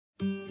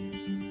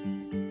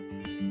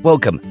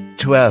Welcome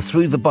to our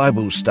Through the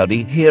Bible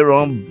study here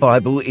on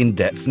Bible In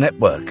Depth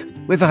Network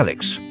with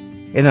Alex.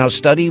 In our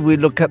study, we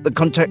look at the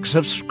context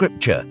of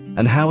Scripture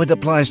and how it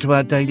applies to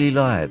our daily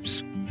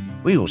lives.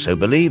 We also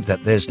believe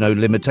that there's no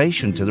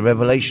limitation to the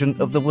revelation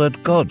of the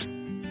Word God.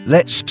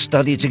 Let's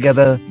study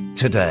together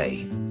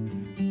today.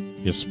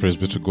 Yes, praise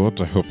be to God.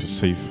 I hope you're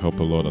safe. Hope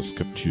the Lord has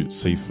kept you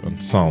safe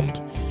and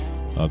sound.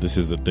 This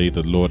is the day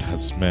the Lord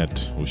has made.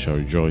 We shall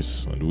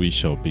rejoice and we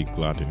shall be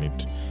glad in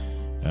it.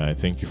 I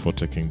thank you for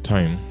taking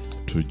time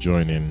to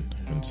join in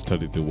and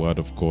study the Word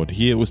of God.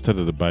 Here we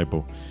study the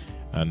Bible,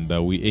 and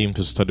we aim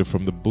to study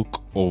from the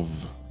book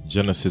of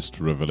Genesis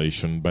to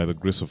Revelation. By the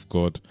grace of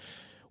God,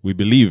 we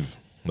believe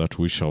that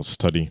we shall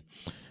study,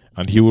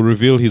 and He will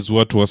reveal His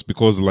Word to us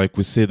because, like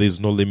we say, there is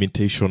no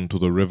limitation to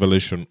the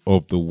revelation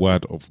of the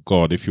Word of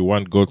God. If you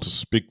want God to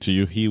speak to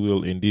you, He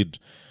will indeed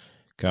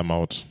come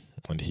out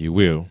and He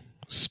will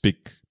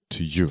speak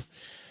to you.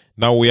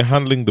 Now we are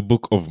handling the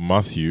book of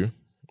Matthew,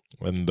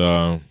 and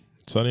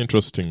it's an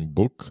interesting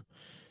book.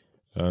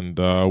 And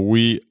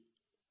we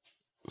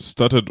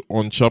started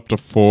on chapter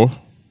 4.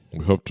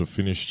 We hope to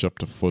finish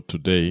chapter 4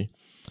 today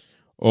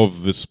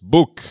of this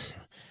book.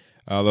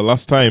 The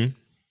last time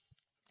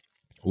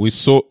we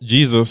saw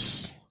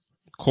Jesus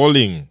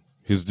calling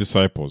His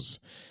disciples.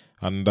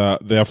 And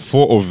there are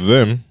 4 of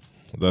them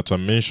that are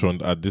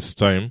mentioned at this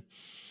time,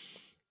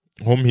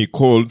 whom He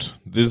called.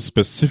 These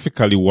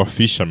specifically were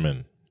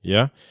fishermen.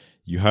 Yeah?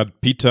 You had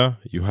Peter,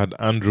 you had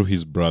Andrew,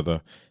 his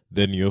brother.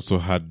 Then you also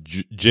had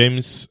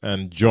James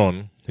and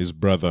John, his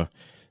brother.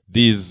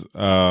 These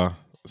are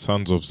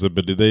sons of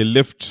Zebedee. They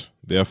left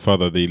their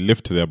father. They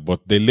left their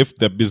boat. They left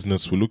their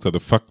business. We looked at the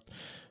fact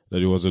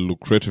that it was a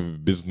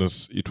lucrative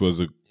business. It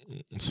was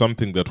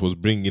something that was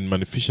bringing in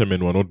money.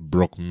 Fishermen were not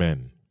broke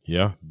men.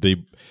 Yeah,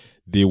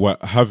 they were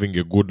having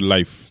a good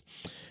life,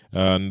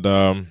 and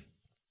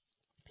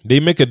they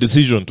make a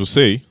decision to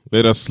say,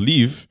 "Let us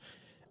leave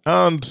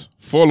and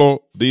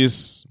follow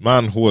this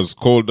man who was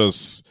called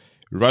us."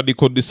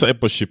 Radical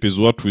discipleship is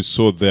what we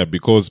saw there,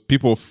 because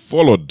people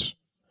followed.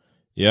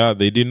 Yeah,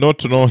 they did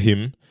not know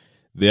Him.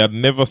 They had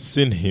never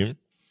seen Him.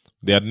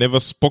 They had never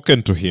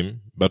spoken to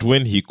Him. But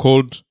when He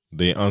called,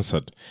 they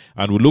answered.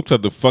 And we looked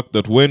at the fact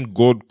that when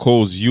God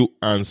calls, you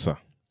answer.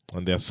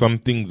 And there are some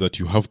things that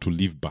you have to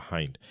leave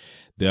behind.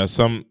 There are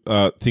some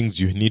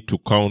things you need to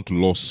count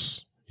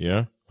loss.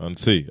 Yeah, and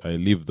say, I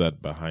leave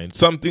that behind.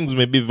 Some things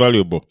may be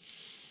valuable,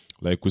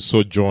 like we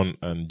saw John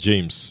and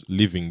James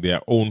leaving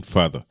their own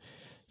father.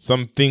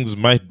 Some things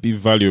might be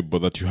valuable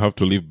that you have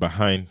to leave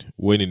behind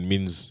when it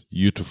means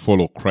you to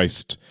follow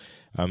Christ.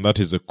 And that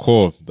is a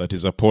call that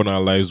is upon our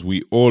lives.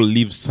 We all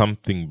leave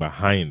something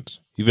behind.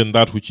 Even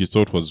that which you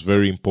thought was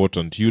very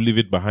important, you leave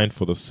it behind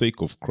for the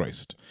sake of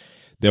Christ.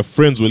 Their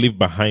friends will leave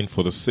behind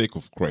for the sake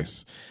of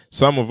Christ.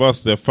 Some of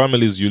us, their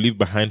families, you leave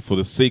behind for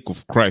the sake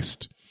of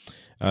Christ.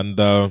 And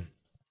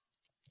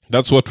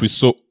that's what we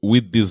saw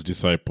with these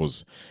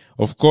disciples.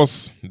 Of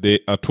course, they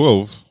are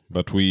 12.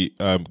 But we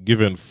are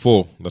given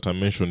 4 that are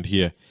mentioned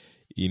here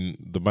in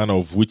the manner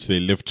of which they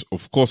left.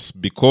 Of course,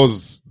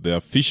 because they are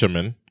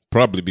fishermen,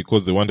 probably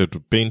because they wanted to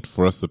paint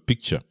for us the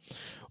picture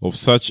of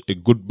such a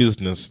good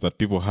business that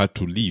people had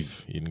to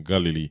leave in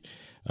Galilee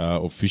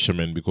of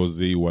fishermen, because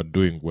they were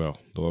doing well.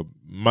 They were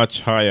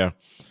much higher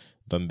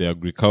than the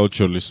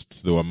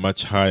agriculturalists. They were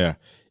much higher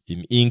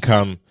in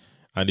income,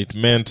 and it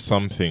meant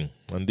something.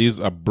 And these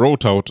are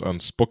brought out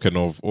and spoken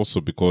of also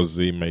because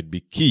they might be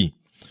key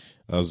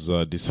as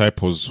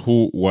disciples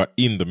who were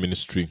in the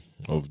ministry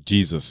of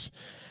Jesus.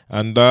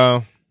 And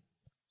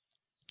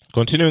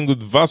continuing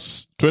with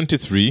verse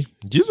 23,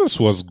 Jesus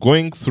was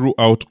going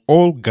throughout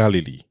all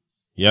Galilee.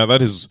 Yeah,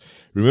 that is,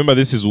 remember,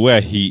 this is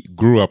where He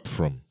grew up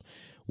from.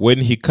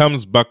 When He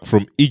comes back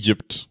from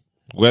Egypt,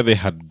 where they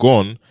had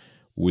gone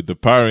with the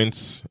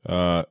parents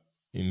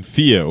in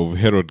fear of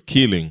Herod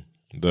killing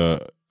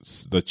the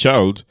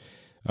child,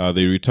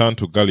 they return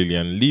to Galilee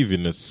and live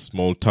in a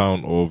small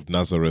town of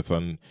Nazareth.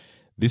 And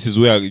this is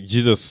where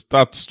Jesus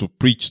starts to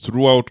preach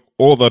throughout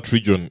all that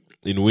region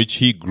in which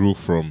He grew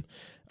from.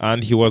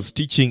 And He was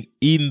teaching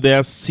in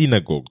their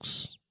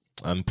synagogues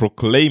and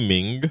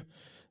proclaiming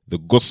the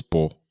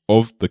gospel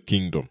of the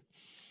kingdom.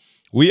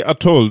 We are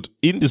told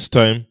in this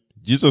time,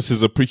 Jesus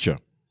is a preacher.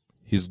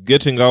 He's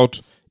getting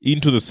out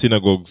into the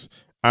synagogues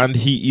and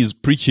He is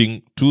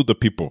preaching to the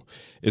people.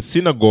 A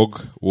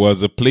synagogue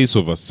was a place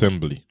of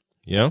assembly.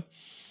 Yeah,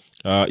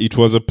 it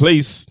was a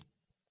place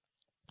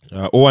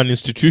or an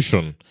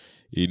institution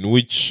in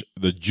which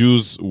the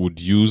Jews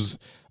would use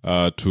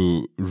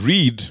to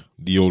read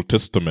the Old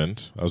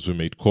Testament, as we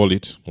might call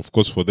it. Of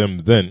course, for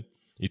them then,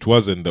 it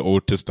wasn't the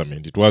Old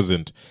Testament. It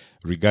wasn't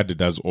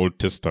regarded as Old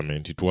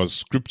Testament. It was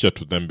scripture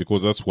to them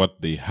because that's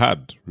what they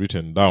had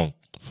written down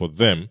for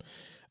them.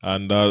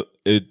 And a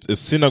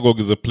synagogue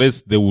is a place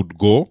they would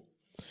go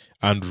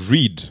and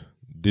read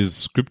these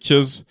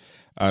scriptures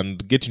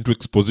and get into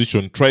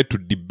exposition, try to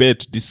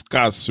debate,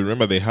 discuss.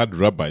 Remember, they had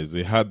rabbis,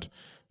 they had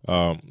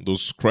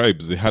those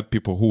scribes, they had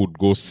people who would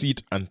go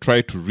sit and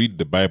try to read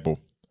the Bible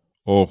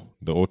or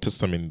the Old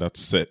Testament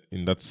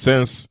in that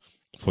sense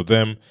for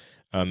them,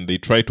 and they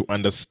try to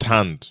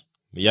understand.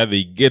 Yeah,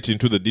 they get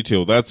into the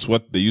detail. That's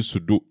what they used to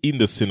do in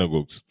the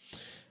synagogues.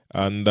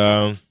 And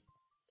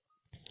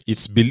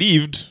it's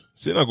believed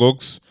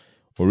synagogues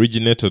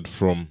originated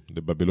from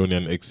the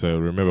Babylonian exile.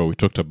 Remember, we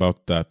talked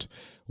about that.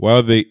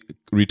 While they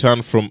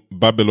returned from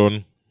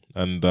Babylon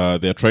and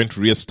they're trying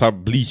to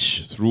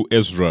reestablish through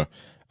Ezra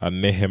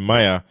and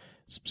Nehemiah,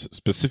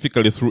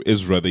 specifically through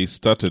Ezra, they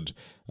started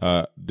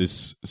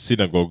these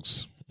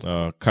synagogues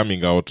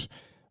coming out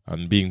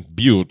and being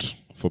built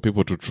for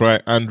people to try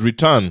and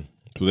return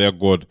to their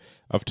God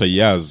after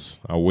years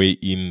away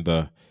in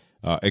the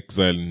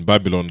exile in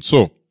Babylon.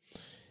 So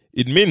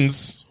it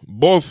means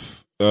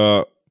both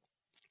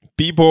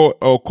people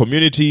or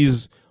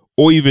communities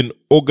or even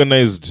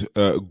organized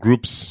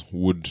groups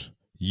would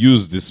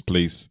use this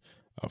place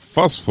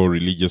first for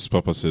religious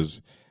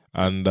purposes,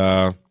 and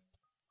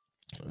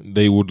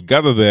they would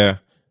gather there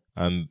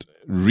and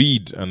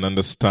read and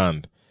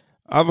understand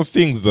other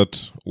things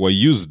that were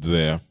used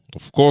there.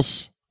 Of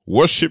course,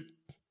 worship,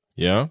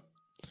 yeah.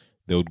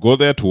 They would go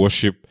there to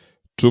worship,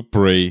 to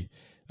pray,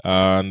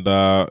 and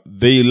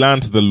they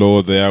learned the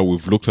law there.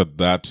 We've looked at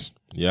that,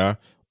 yeah.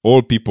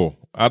 All people,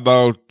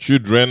 adult,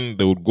 children,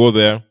 they would go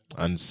there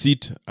and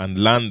sit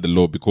and learn the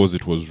law because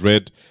it was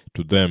read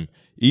to them.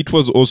 It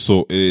was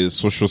also a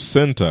social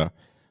center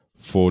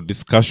for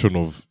discussion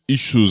of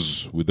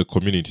issues with the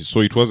community.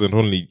 So it wasn't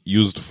only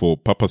used for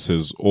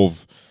purposes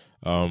of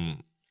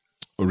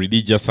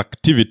religious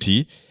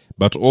activity,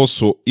 but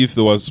also if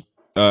there was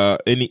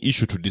any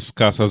issue to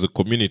discuss as a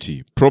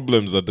community,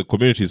 problems that the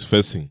community is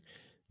facing,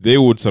 they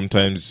would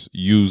sometimes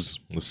use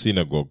the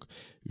synagogue.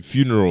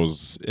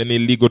 Funerals, any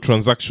legal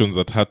transactions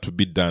that had to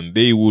be done,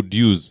 they would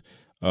use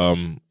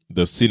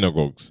the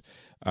synagogues.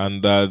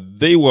 And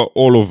they were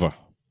all over,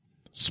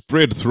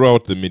 spread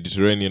throughout the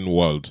Mediterranean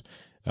world.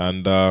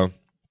 And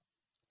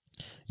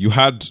you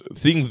had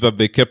things that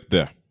they kept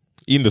there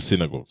in the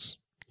synagogues.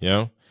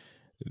 Yeah,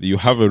 you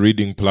have a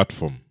reading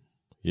platform,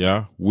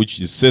 yeah, which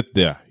is set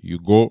there. You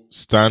go,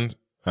 stand,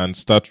 and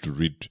start to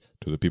read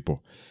to the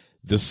people.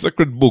 The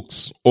sacred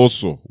books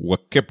also were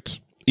kept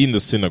in the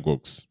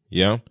synagogues,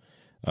 yeah,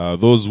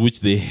 those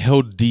which they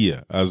held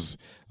dear as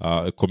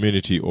a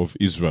community of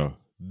Israel.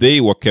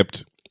 They were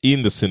kept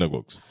in the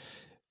synagogues.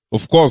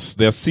 Of course,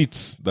 there are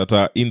seats that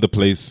are in the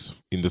place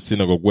in the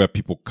synagogue where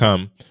people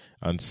come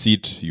and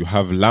sit. You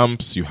have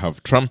lamps, you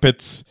have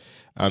trumpets,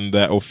 and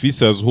the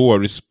officers who are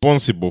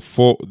responsible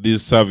for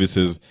these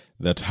services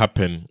that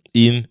happen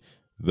in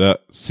the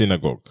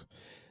synagogue.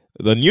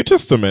 The New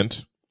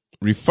Testament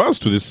refers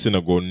to this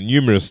synagogue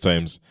numerous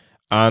times,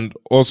 and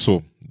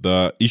also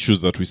the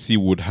issues that we see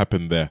would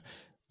happen there,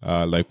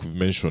 like we've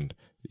mentioned.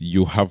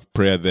 You have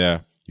prayer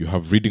there, you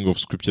have reading of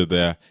scripture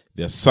there,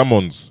 there are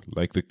sermons,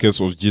 like the case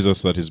of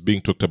Jesus that is being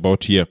talked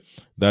about here,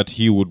 that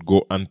he would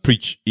go and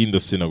preach in the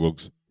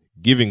synagogues,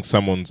 giving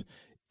sermons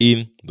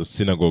in the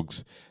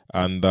synagogues.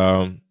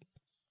 And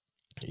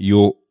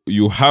you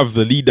have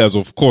the leaders,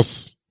 of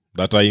course,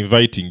 that are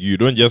inviting you. You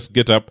don't just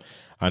get up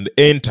and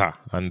enter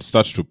and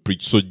start to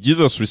preach. So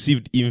Jesus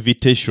received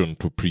invitation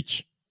to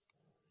preach.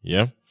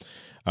 Yeah.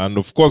 And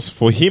of course,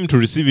 for him to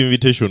receive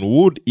invitation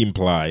would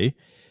imply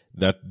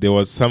that there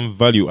was some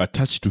value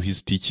attached to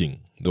his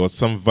teaching. There was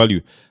some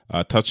value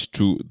attached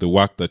to the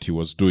work that he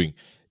was doing.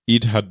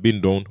 It had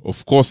been done.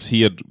 Of course,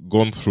 he had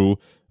gone through,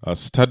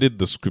 studied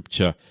the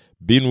scripture,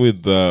 been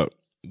with the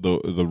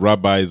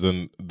rabbis,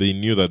 and they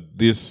knew that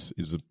this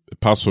is a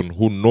person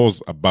who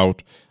knows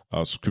about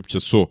scripture.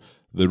 So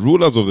the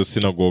rulers of the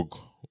synagogue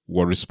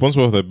were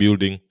responsible for the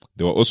building.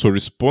 They were also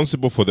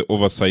responsible for the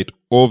oversight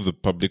of the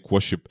public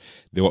worship.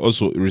 They were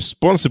also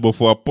responsible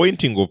for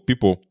appointing of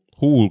people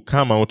who will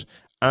come out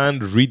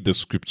and read the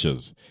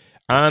scriptures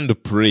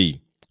and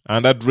pray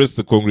and address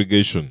the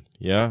congregation,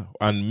 yeah,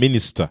 and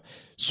minister.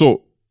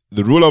 So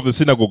the ruler of the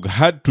synagogue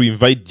had to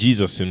invite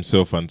Jesus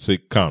himself and say,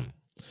 come.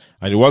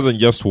 And it wasn't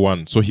just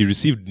one. So he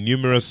received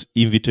numerous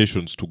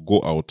invitations to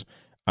go out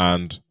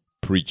and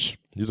preach.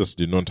 Jesus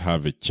did not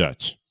have a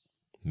church.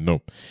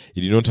 No.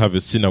 He did not have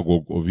a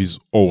synagogue of his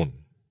own.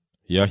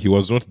 Yeah, he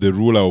was not the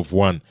ruler of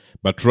one,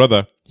 but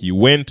rather he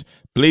went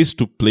place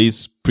to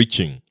place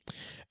preaching.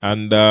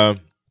 And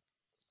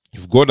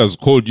if God has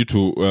called you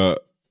to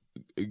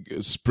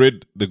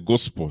spread the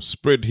gospel,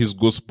 spread his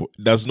gospel,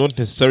 it does not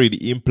necessarily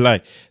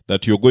imply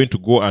that you're going to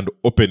go and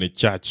open a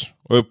church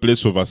or a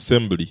place of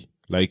assembly,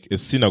 like a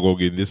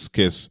synagogue in this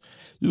case.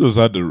 Jesus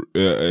had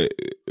a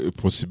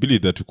possibility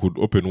that he could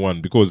open one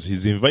because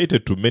he's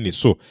invited to many.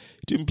 So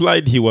it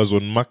implied he was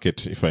on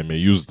market, if I may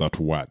use that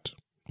word.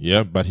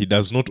 Yeah, but he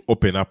does not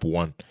open up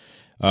one.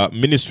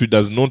 Ministry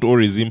does not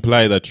always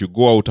imply that you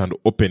go out and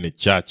open a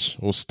church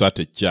or start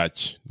a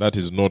church. That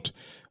is not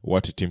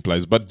what it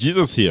implies. But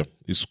Jesus here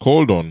is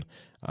called on,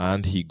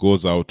 and he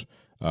goes out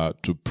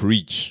to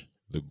preach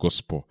the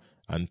gospel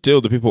and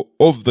tell the people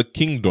of the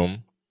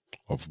kingdom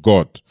of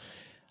God.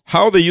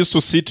 How they used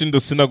to sit in the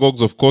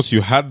synagogues, of course,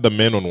 you had the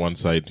men on one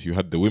side, you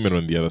had the women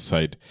on the other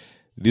side.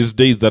 These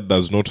days, that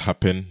does not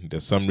happen. There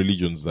are some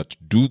religions that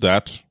do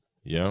that.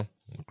 Yeah,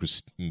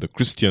 in the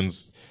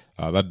Christians,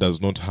 that does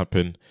not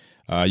happen.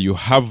 You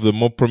have the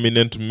more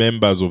prominent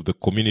members of the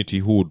community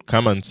who would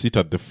come and sit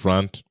at the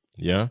front,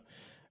 yeah,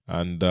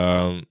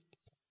 and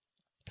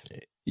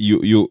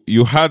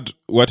you had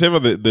whatever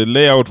the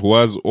layout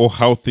was or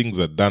how things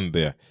are done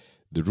there.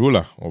 The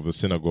ruler of the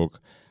synagogue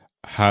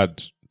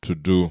had to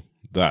do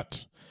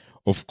that.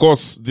 Of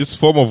course, this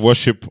form of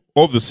worship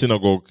of the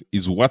synagogue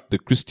is what the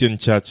Christian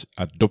church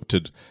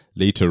adopted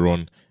later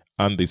on,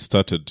 and they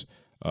started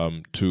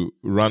to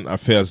run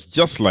affairs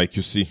just like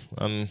you see.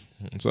 And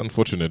it's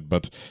unfortunate,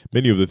 but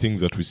many of the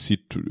things that we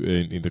see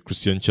in the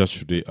Christian church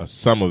today are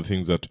some of the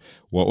things that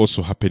were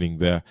also happening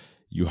there.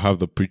 You have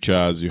the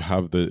preachers, you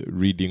have the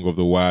reading of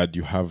the word,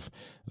 you have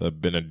the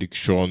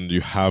benediction,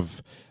 you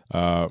have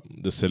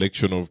the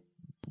selection of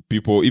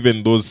people,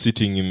 even those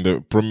sitting in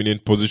the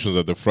prominent positions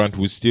at the front.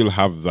 We still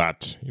have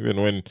that.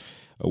 Even when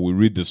we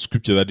read the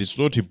scripture, that it's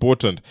not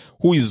important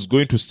who is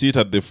going to sit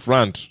at the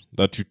front,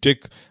 that you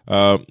take,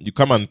 you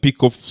come and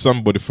pick off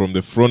somebody from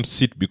the front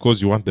seat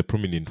because you want the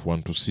prominent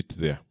one to sit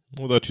there.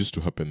 Well, that used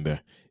to happen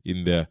there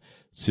in their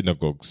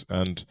synagogues.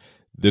 And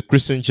the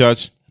Christian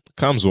church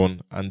comes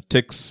on and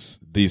takes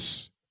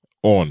this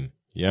on,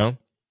 yeah?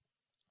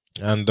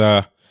 And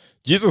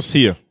Jesus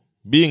here,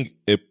 being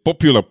a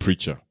popular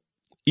preacher,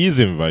 is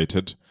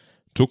invited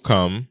to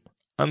come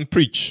and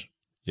preach,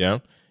 yeah?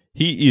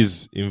 He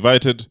is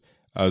invited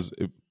as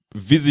a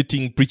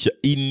visiting preacher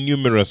in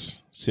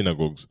numerous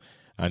synagogues,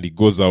 and he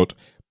goes out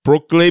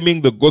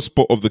proclaiming the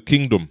gospel of the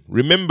kingdom.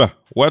 Remember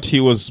what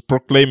he was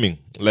proclaiming,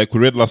 like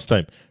we read last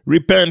time.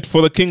 Repent,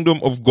 for the kingdom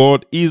of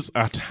God is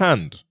at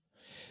hand.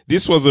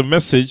 This was a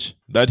message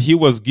that he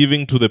was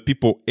giving to the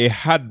people, a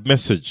hard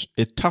message,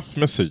 a tough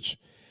message,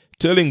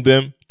 telling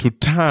them to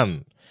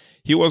turn.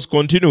 He was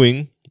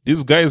continuing.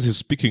 These guys he's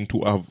speaking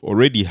to have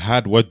already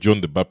heard what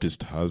John the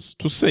Baptist has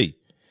to say.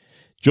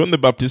 John the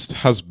Baptist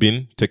has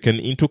been taken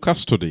into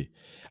custody,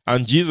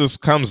 and Jesus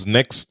comes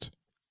next,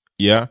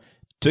 yeah,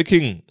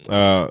 taking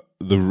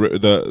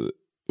the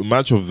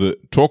much of the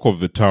talk of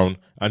the town,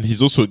 and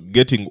he's also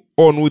getting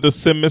on with the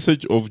same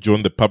message of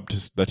John the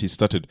Baptist that he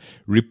started.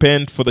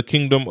 Repent, for the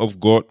kingdom of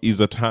God is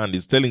at hand.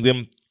 He's telling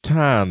them,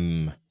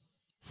 turn,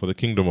 for the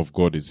kingdom of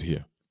God is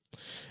here.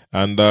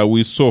 And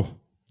we saw,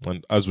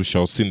 and as we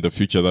shall see in the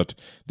future, that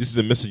this is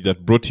a message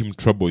that brought him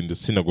trouble in the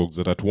synagogues,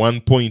 that at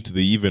one point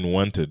they even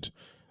wanted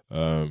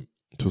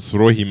to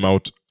throw him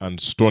out and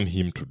stone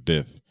him to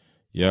death.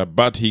 Yeah,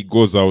 but he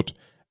goes out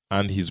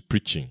and he's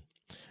preaching,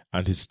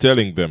 and he's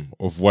telling them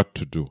of what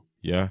to do.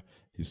 Yeah,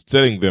 he's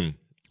telling them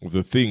of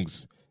the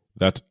things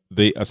that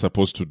they are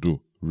supposed to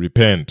do.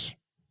 Repent.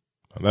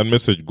 And that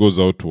message goes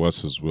out to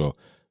us as well,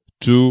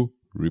 to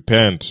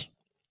repent.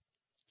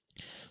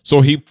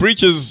 So he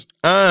preaches,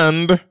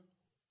 and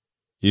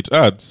it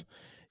adds,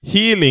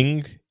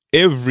 healing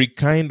every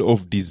kind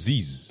of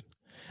disease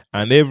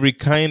and every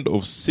kind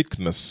of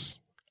sickness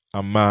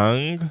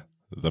among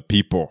the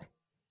people.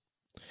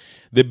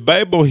 The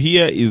Bible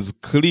here is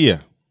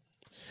clear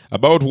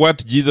about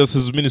what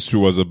Jesus' ministry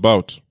was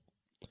about.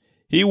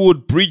 He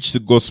would preach the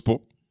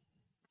gospel.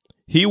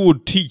 He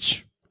would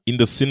teach in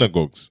the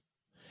synagogues.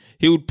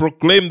 He would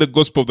proclaim the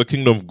gospel of the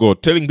kingdom of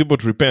God, telling people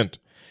to repent.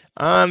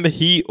 And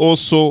he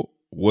also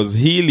was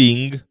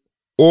healing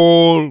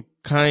all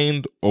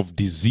kind of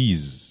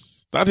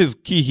disease. That is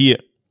key here.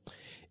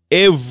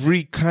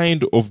 Every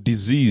kind of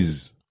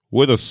disease,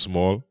 whether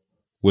small,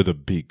 whether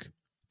big,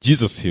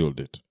 Jesus healed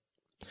it.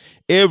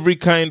 Every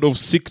kind of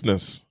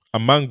sickness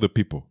among the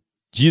people,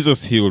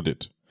 Jesus healed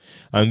it.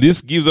 And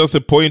this gives us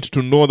a point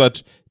to know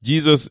that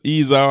Jesus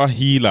is our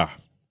healer.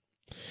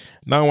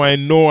 Now I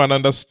know and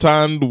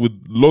understand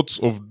with lots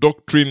of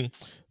doctrine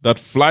that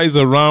flies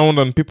around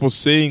and people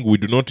saying we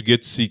do not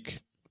get sick.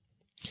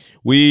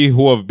 We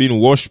who have been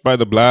washed by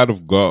the blood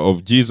of God,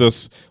 of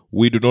Jesus,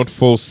 we do not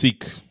fall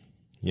sick.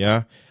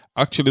 Yeah.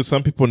 Actually,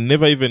 some people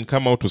never even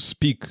come out to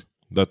speak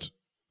that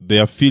they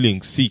are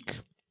feeling sick.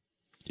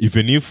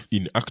 Even if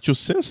in actual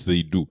sense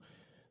they do.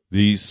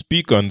 They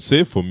speak and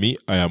say, for me,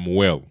 I am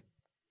well.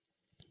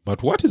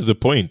 But what is the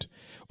point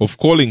of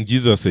calling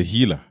Jesus a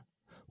healer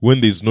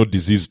when there is no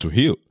disease to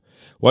heal?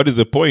 What is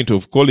the point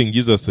of calling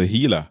Jesus a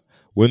healer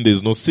when there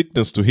is no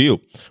sickness to heal?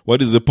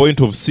 What is the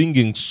point of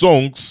singing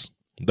songs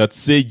that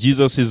say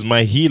Jesus is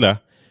my healer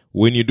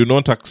when you do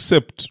not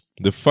accept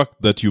the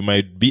fact that you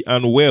might be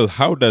unwell?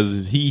 How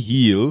does he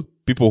heal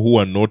people who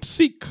are not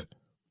sick?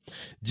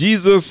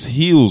 Jesus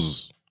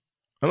heals,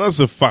 and that's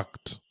a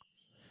fact.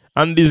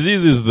 And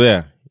disease is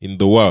there in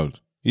the world.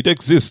 It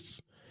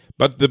exists.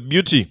 But the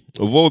beauty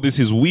of all this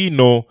is we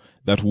know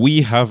that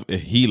we have a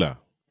healer,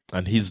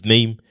 and his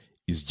name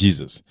is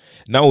Jesus.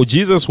 Now,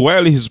 Jesus,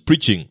 while he's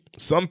preaching,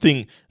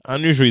 something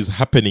unusual is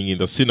happening in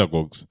the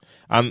synagogues.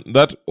 And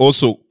that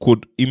also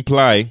could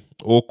imply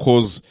or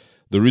cause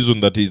the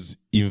reason that is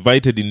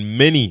invited in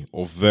many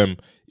of them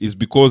is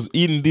because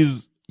in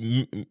these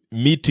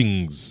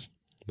meetings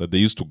that they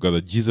used to gather,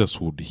 Jesus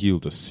would heal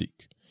the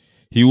sick.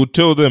 He would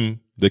tell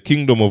them the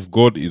kingdom of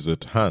God is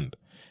at hand,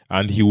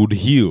 and he would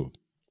heal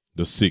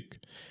the sick.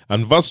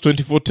 And verse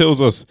 24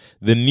 tells us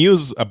the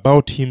news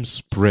about him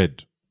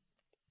spread.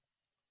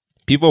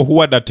 People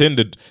who had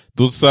attended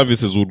those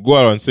services would go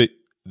around and say,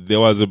 there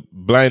was a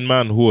blind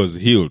man who was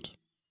healed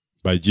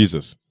by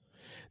Jesus.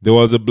 There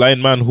was a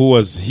blind man who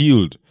was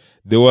healed.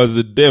 There was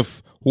a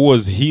deaf who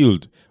was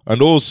healed.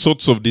 And all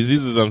sorts of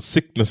diseases and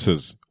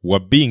sicknesses were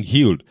being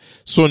healed.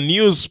 So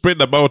news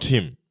spread about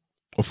him.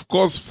 Of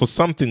course, for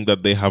something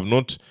that they have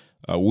not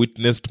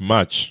witnessed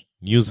much,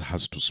 news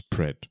has to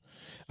spread.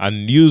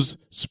 And news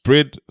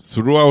spread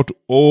throughout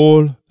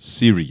all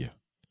Syria.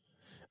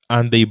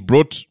 And they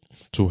brought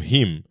to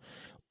him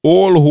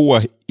all who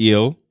were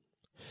ill,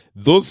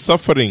 those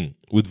suffering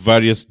with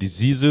various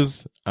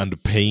diseases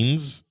and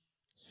pains,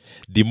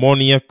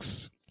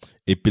 demoniacs,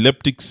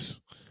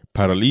 epileptics,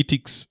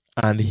 paralytics,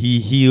 and he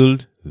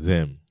healed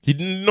them. He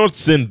did not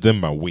send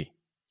them away.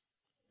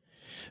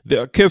 There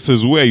are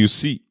cases where you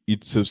see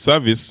it's a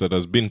service that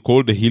has been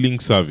called a healing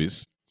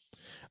service,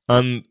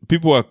 and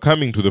people are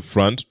coming to the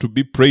front to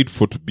be prayed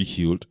for to be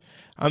healed,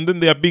 and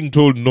then they are being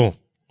told, no,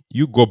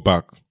 you go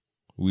back.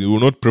 We will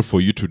not pray for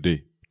you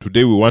today.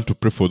 Today we want to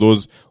pray for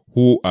those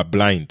who are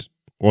blind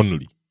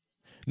only.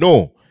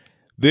 No,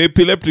 the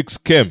epileptics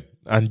came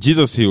and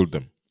Jesus healed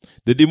them.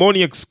 The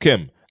demoniacs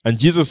came and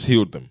Jesus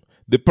healed them.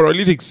 The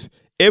paralytics,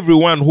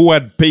 everyone who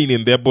had pain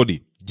in their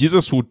body,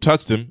 Jesus would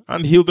touch them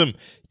and heal them.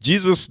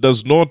 Jesus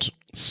does not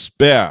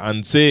spare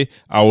and say,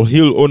 I will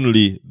heal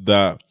only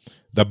the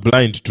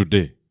blind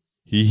today.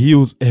 He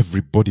heals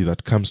everybody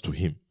that comes to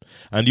him.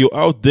 And you're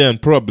out there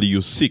and probably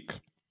you're sick.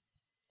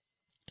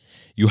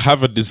 You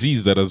have a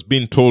disease that has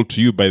been told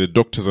to you by the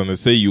doctors and they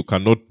say you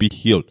cannot be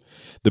healed.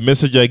 The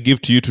message I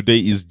give to you today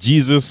is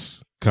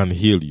Jesus can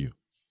heal you.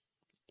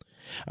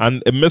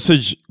 And a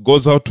message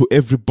goes out to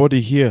everybody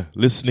here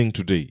listening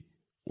today.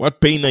 What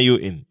pain are you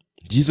in?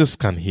 Jesus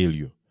can heal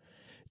you.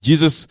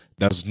 Jesus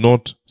does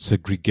not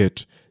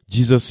segregate.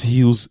 Jesus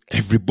heals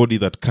everybody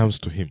that comes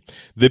to him.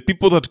 The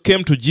people that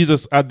came to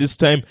Jesus at this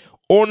time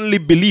only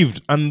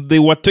believed and they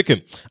were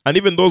taken. And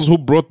even those who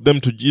brought them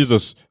to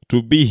Jesus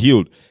to be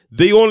healed,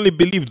 they only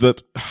believed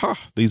that,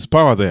 there is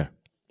power there.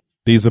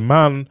 There is a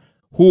man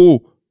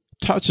who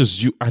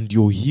touches you and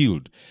you're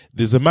healed.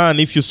 There's a man,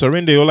 if you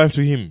surrender your life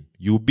to him,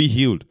 you'll be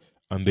healed.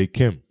 And they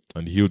came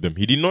and healed them.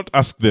 He did not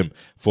ask them,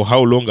 for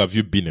how long have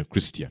you been a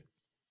Christian?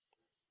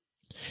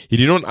 He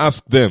did not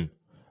ask them,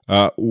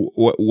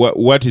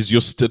 what is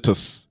your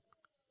status?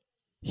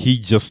 He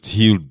just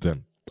healed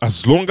them.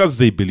 As long as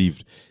they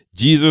believed,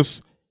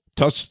 Jesus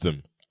touched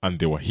them and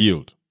they were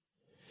healed.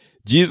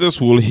 Jesus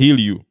will heal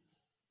you.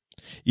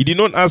 He did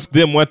not ask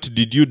them, what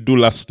did you do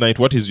last night?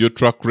 What is your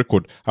track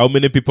record? How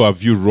many people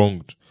have you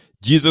wronged?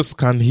 Jesus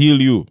can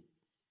heal you.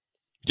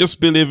 Just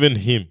believe in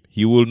him.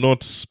 He will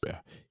not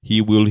spare.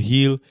 He will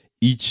heal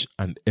each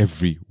and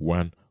every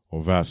one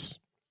of us.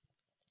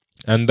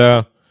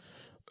 And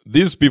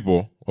these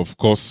people, of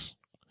course,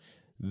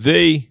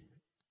 they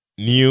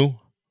knew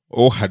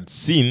or had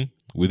seen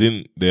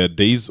within their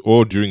days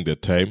or during their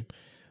time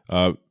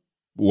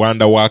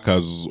wonder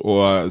workers,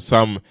 or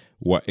some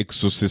were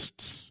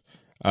exorcists.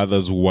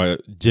 Others were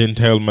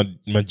Gentile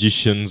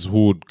magicians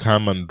who would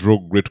come and draw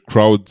great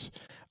crowds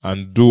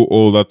and do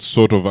all that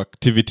sort of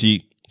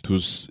activity to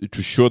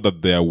show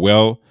that they are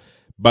well.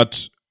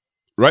 But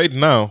right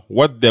now,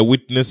 what they're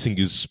witnessing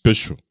is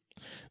special.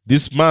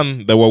 This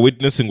man that we're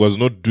witnessing was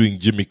not doing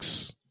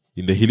gimmicks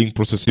in the healing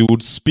process. He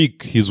would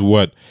speak his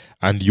word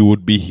and you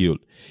would be healed.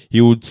 He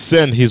would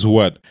send his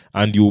word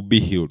and you will be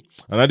healed.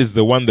 And that is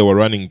the one they were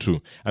running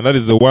to. And that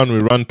is the one we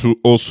run to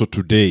also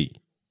today.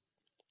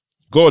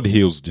 God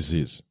heals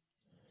disease.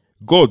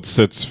 God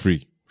sets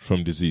free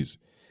from disease.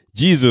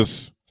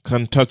 Jesus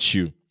can touch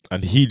you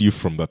and heal you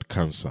from that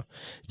cancer.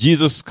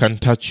 Jesus can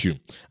touch you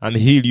and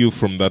heal you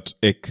from that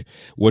ache.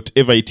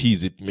 Whatever it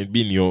is, it may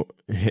be in your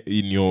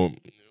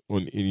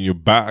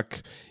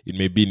back, it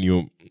may be in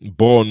your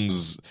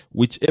bones,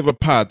 whichever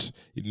part,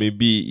 it may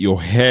be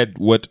your head,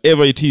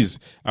 whatever it is.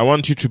 I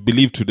want you to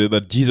believe today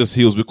that Jesus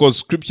heals, because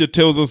scripture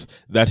tells us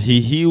that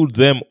he healed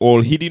them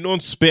all. He did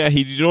not spare,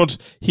 he did not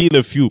heal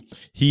a few.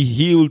 He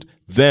healed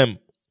them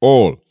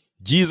all.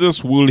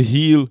 Jesus will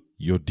heal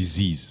your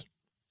disease.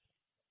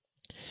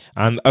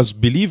 And as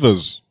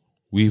believers,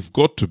 we've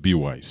got to be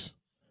wise.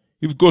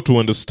 We've got to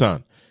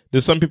understand.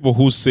 There's some people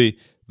who say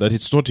that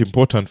it's not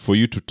important for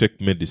you to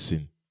take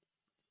medicine.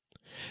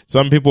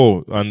 Some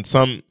people and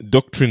some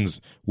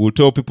doctrines will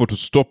tell people to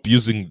stop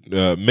using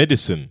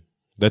medicine,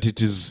 that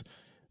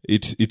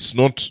it's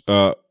not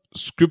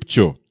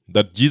scripture,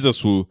 that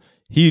Jesus will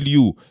heal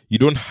you. You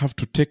don't have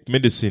to take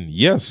medicine.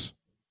 Yes,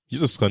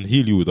 Jesus can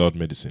heal you without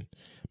medicine.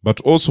 But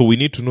also we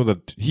need to know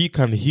that he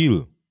can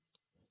heal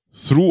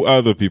through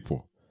other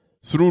people,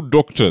 through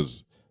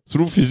doctors,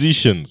 through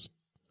physicians.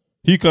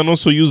 He can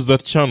also use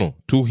that channel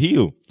to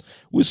heal.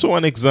 We saw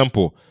an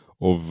example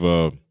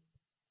of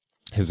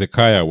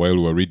Hezekiah while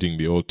we were reading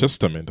the Old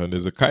Testament, and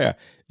Hezekiah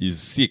is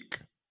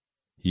sick.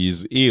 He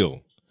is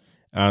ill.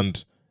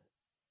 And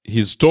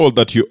he's told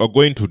that you are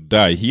going to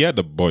die. He had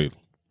a boil.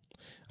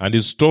 And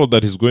he's told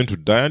that he's going to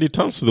die. And he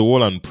turns to the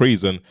wall and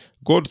prays. And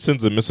God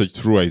sends a message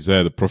through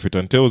Isaiah the prophet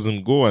and tells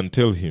him, go and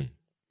tell him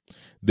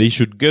they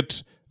should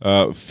get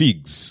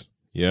figs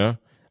yeah,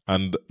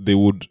 and they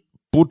would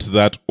put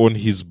that on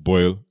his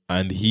boil,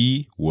 and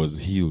he was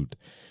healed.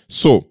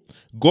 So,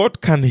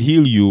 God can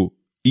heal you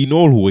in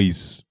all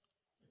ways.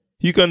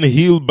 He can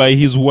heal by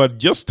his word,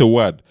 just a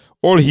word,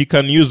 or he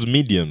can use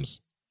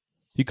mediums.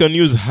 He can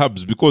use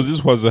herbs, because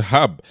this was a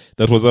herb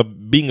that was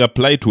being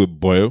applied to a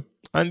boil,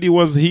 and he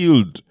was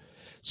healed.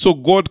 So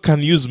God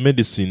can use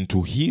medicine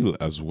to heal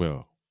as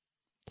well.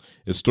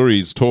 A story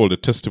is told, a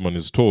testimony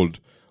is told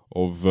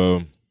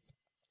of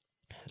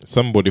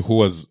somebody who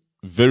was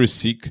very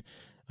sick,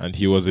 and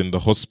he was in the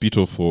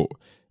hospital for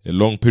a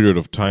long period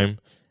of time,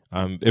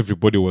 and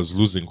everybody was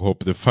losing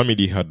hope. The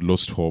family had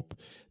lost hope.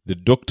 The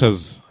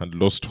doctors had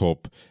lost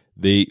hope.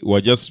 They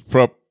were just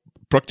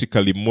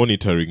practically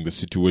monitoring the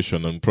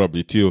situation, and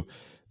probably till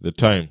the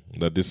time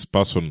that this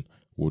person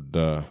would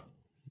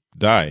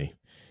die.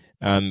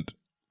 And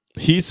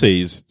he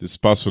says, this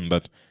person,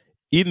 that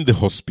in the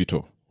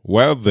hospital,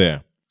 while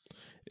there,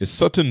 a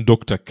certain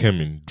doctor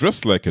came in,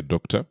 dressed like a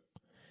doctor,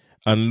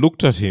 and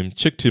looked at him,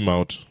 checked him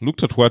out,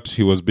 looked at what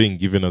he was being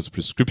given as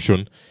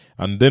prescription,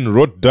 and then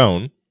wrote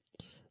down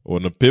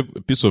on a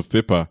piece of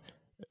paper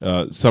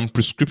some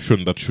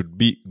prescription that should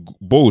be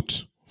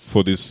bought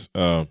for this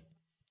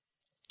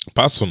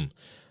person.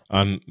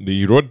 And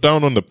he wrote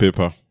down on the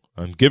paper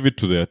and gave it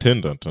to the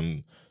attendant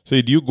and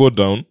said, you go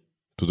down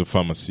to the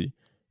pharmacy,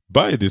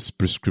 buy this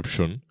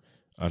prescription,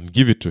 and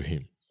give it to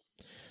him.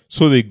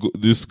 So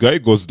this guy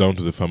goes down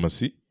to the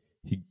pharmacy,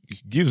 he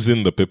gives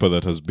in the paper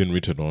that has been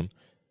written on,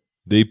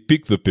 they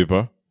pick the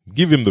paper,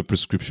 give him the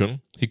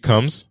prescription, he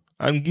comes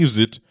and gives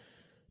it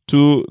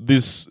to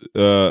this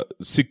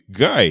sick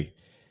guy.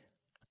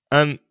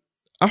 And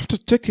after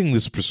taking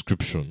this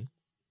prescription,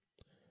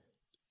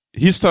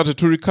 he started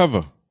to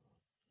recover,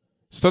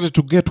 started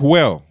to get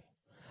well.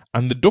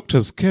 And the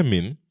doctors came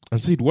in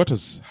and said, what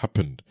has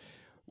happened?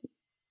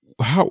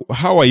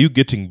 How are you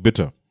getting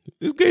better?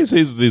 This guy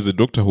says, there's a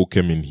doctor who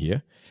came in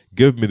here,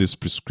 gave me this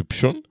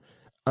prescription,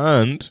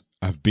 and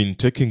I've been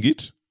taking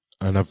it,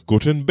 and I've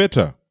gotten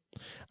better.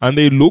 And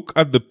they look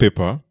at the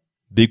paper,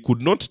 they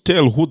could not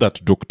tell who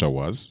that doctor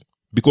was,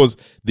 because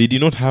they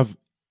did not have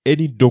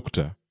any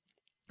doctor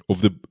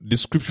of the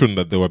description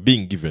that they were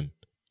being given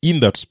in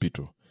that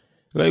hospital.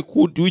 Like,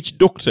 which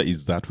doctor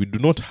is that? We do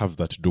not have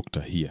that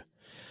doctor here.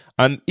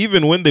 And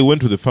even when they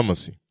went to the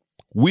pharmacy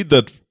with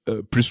that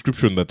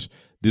prescription that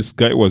this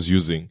guy was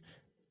using,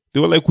 they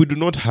were like, we do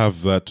not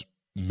have that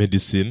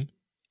medicine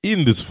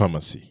in this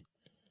pharmacy.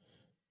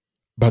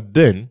 But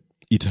then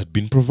it had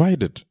been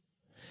provided.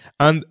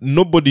 And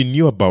nobody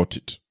knew about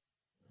it.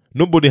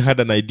 Nobody had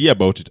an idea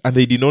about it, and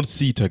they did not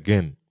see it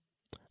again.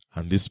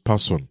 And this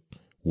person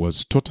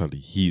was totally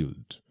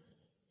healed.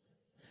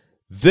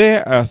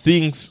 There are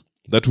things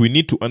that we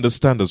need to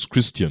understand as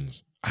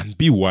Christians and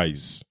be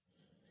wise.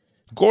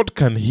 God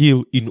can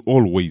heal in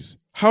all ways.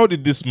 How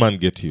did this man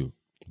get healed?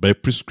 By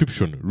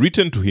prescription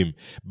written to him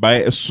by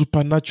a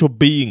supernatural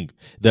being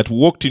that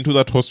walked into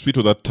that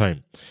hospital that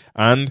time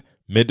and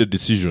made a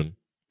decision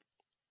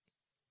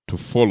to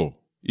follow.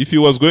 If he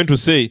was going to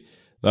say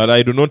that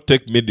I do not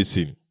take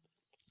medicine,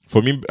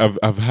 for me,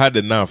 I've had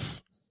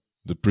enough,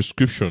 the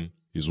prescription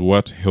is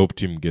what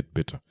helped him get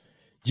better.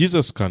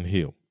 Jesus can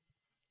heal.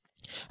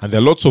 And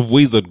there are lots of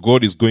ways that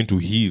God is going to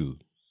heal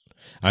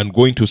and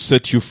going to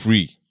set you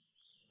free.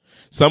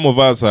 Some of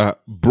us are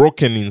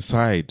broken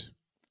inside,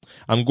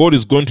 and God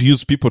is going to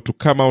use people to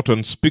come out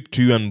and speak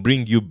to you and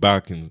bring you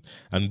back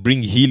and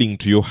bring healing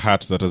to your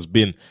heart that has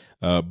been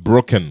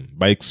broken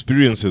by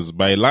experiences,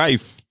 by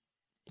life.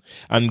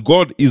 And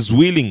God is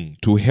willing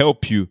to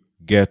help you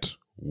get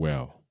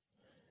well.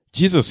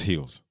 Jesus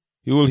heals.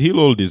 He will heal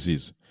all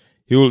disease.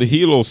 He will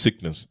heal all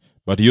sickness,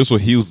 but he also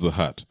heals the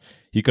heart.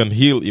 He can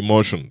heal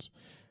emotions.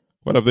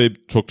 What have they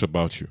talked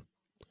about you?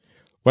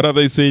 What have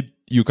they said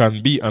you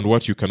can be and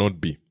what you cannot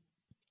be?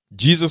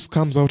 Jesus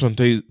comes out and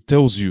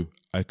tells you,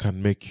 I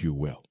can make you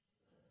well.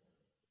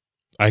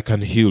 I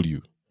can heal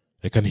you.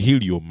 I can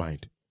heal your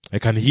mind. I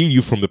can heal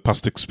you from the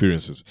past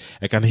experiences.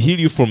 I can heal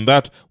you from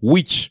that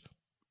which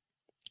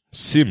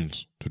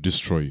seemed to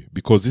destroy you,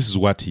 because this is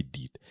what he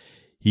did.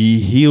 He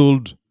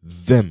healed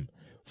them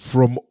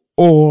from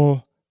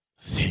all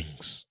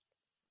things.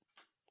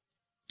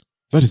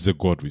 That is the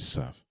God we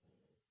serve.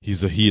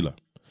 He's a healer.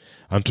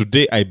 And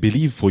today I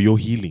believe for your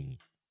healing.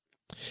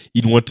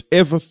 In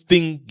whatever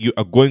thing you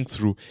are going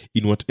through,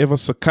 in whatever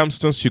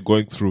circumstance you're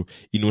going through,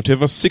 in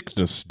whatever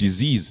sickness,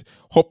 disease,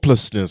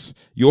 hopelessness,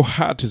 your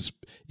heart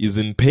is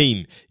in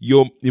pain,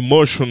 your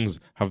emotions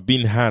have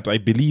been hurt, I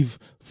believe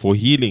for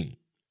healing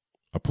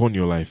upon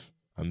your life.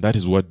 And that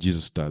is what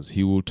Jesus does.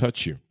 He will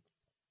touch you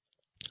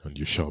and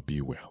you shall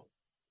be well.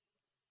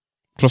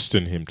 Trust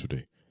in him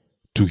today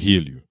to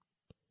heal you.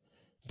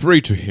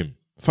 Pray to him.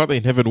 Father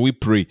in heaven, we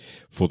pray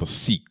for the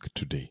sick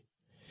today.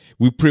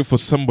 We pray for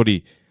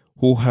somebody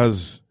who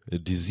has a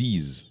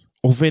disease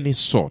of any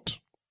sort.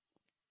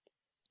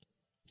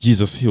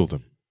 Jesus, heal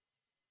them.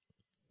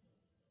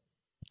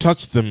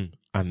 Touch them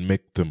and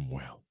make them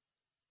well.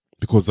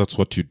 Because that's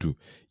what you do.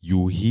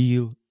 You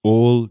heal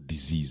all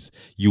disease.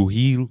 You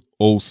heal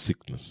all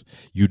sickness.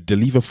 You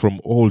deliver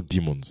from all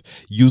demons.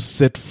 You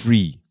set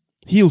free.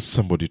 Heal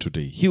somebody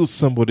today. Heal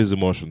somebody's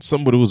emotion.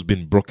 Somebody who's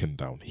been broken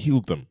down.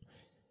 Heal them.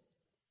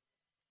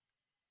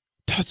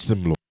 Touch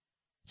them, Lord.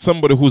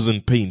 Somebody who's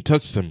in pain,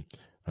 touch them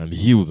and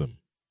heal them,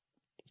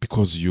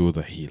 because you're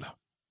the healer.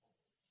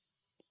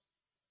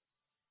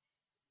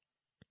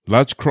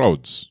 Large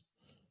crowds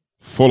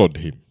followed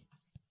him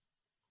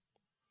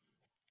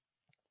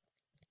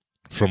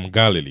from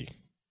Galilee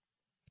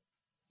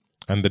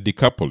and the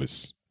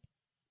Decapolis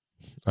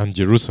and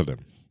Jerusalem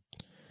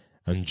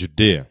and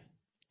Judea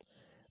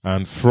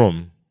and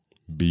from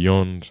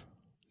beyond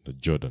the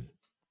Jordan.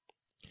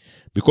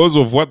 Because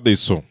of what they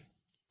saw,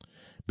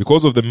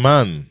 because of the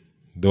man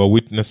they were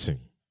witnessing,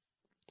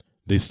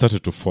 they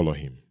started to follow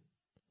him.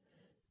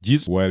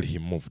 Jesus, while he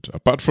moved,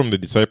 apart from the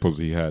disciples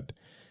he had,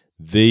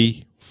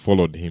 they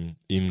followed him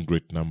in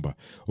great number.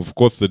 Of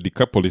course, the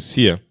Decapolis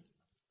here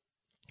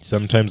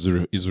sometimes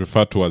is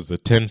referred to as the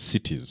 10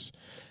 cities.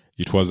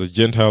 It was a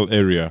Gentile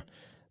area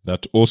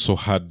that also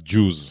had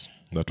Jews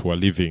that were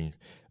living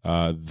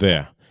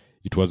there.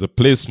 It was a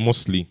place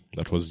mostly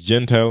that was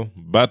Gentile,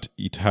 but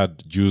it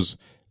had Jews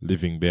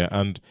living there.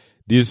 And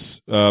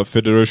this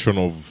federation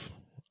of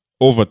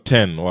over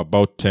 10 or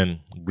about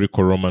 10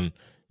 Greco-Roman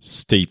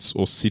states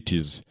or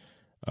cities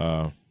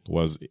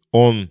was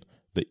on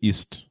the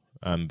east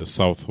and the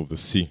south of the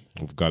Sea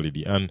of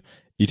Galilee. And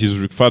it is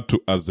referred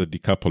to as the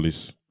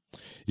Decapolis.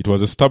 It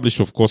was established,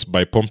 of course,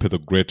 by Pompey the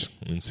Great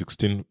in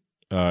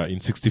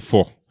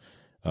 64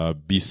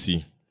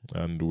 BC.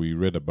 And we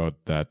read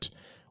about that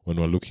when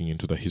we're looking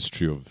into the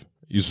history of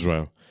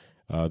Israel.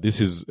 This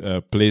is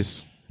a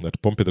place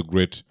that Pompey the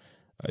Great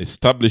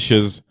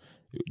establishes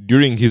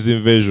during his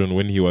invasion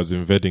when he was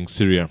invading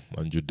Syria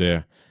and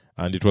Judea.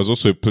 And it was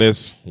also a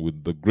place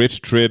with the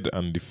great trade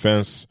and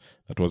defense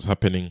that was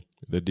happening.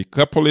 The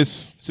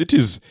Decapolis,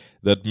 cities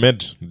that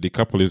made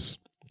Decapolis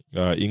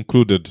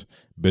included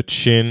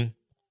Bethshean,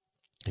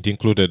 it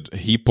included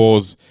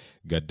Hippos,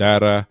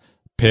 Gadara,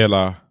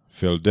 Pella,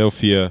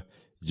 Philadelphia,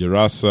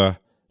 Gerasa,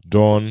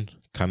 Don,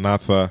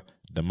 Kanatha,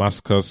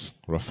 Damascus,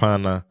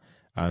 Raphana,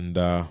 and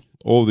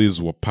all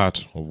these were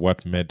part of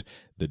what made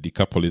the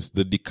Decapolis.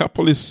 The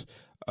Decapolis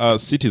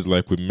cities,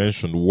 like we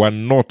mentioned, were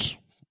not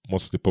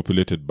mostly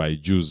populated by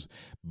Jews,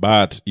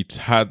 but it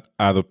had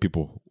other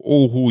people,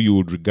 all who you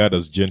would regard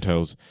as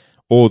Gentiles,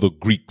 or the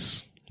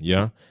Greeks,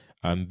 yeah?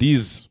 And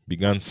these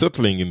began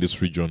settling in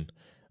this region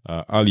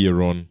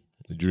earlier on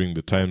during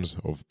the times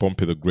of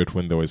Pompey the Great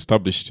when they were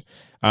established.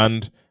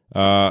 And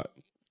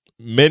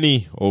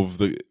many of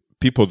the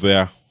people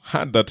there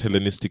had that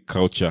Hellenistic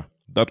culture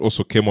that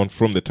also came on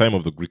from the time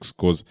of the Greeks,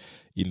 because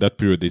in that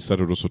period they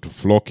started also to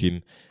flock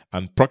in,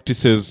 and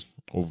practices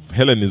of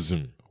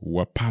Hellenism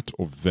were part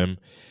of them.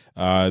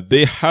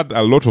 They had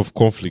a lot of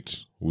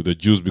conflict with the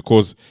Jews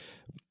because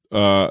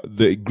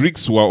the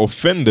Greeks were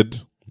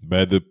offended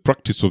by the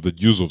practice of the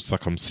Jews of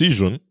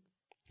circumcision.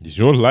 They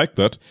don't like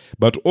that.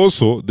 But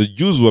also the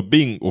Jews were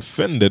being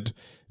offended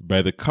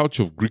by the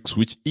culture of Greeks,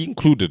 which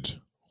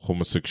included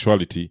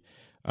homosexuality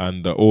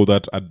and all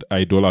that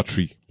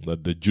idolatry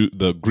that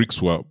the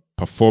Greeks were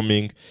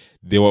performing.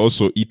 They were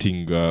also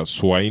eating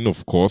swine,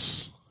 of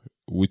course,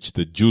 which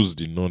the Jews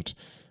did not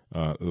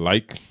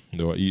like.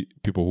 There were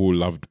people who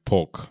loved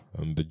pork,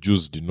 and the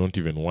Jews did not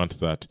even want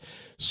that.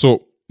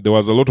 So there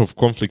was a lot of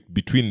conflict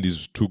between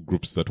these two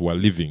groups that were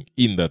living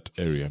in that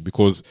area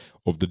because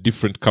of the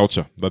different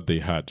culture that they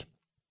had.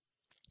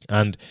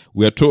 And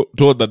we are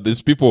told that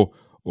these people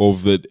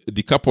of the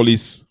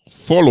Decapolis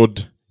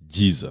followed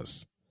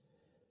Jesus.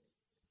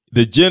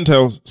 The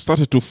Gentiles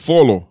started to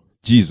follow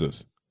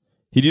Jesus.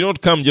 He did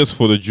not come just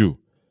for the Jew,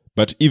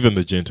 but even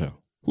the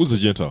Gentile. Who's the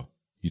Gentile?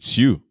 It's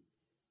you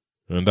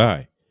and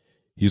I.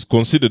 He's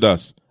considered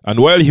us. And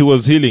while he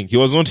was healing, he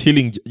was not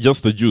healing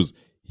just the Jews.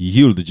 He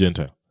healed the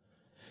Gentile.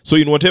 So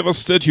in whatever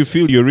state you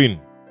feel you're in,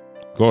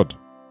 God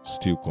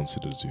still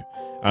considers you.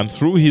 And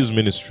through his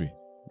ministry,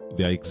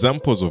 there are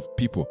examples of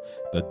people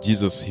that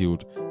Jesus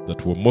healed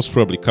that were most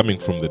probably coming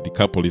from the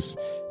Decapolis,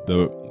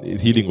 the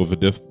healing of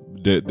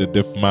the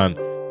deaf man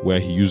where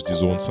he used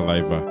his own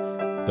saliva.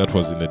 That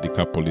was in the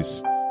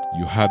Decapolis.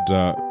 You had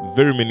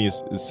very many,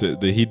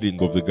 the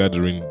healing of the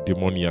Gadarene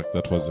demoniac,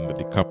 that was in the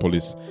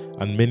Decapolis,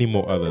 and many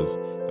more others.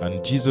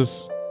 And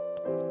Jesus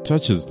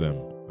touches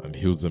them and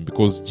heals them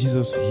because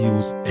Jesus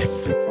heals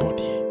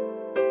everybody.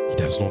 He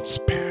does not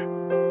spare.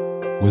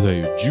 Whether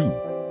you're Jew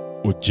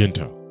or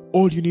Gentile,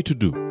 all you need to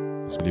do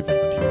is believe him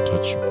and he will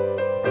touch you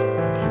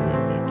and he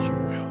will make you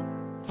well.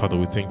 Father,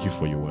 we thank you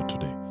for your word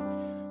today.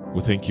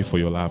 We thank you for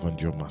your love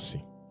and your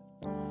mercy.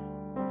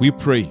 We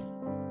pray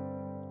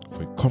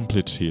for a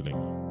complete healing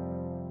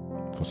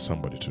for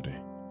somebody today.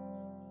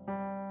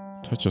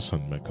 Touch us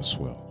and make us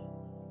well.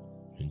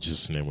 In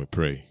Jesus' name we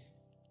pray.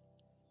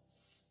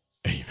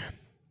 Amen.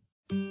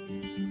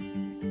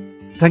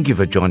 Thank you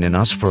for joining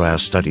us for our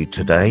study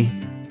today.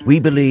 We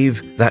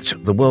believe that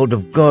the Word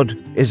of God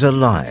is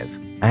alive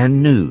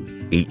and new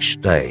each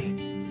day.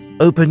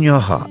 Open your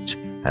heart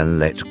and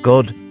let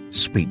God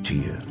speak to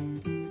you.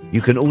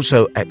 You can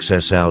also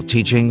access our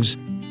teachings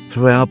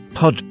through our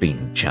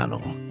Podbean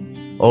channel,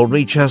 or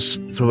reach us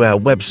through our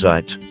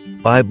website,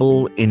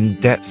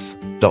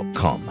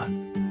 BibleInDepth.com.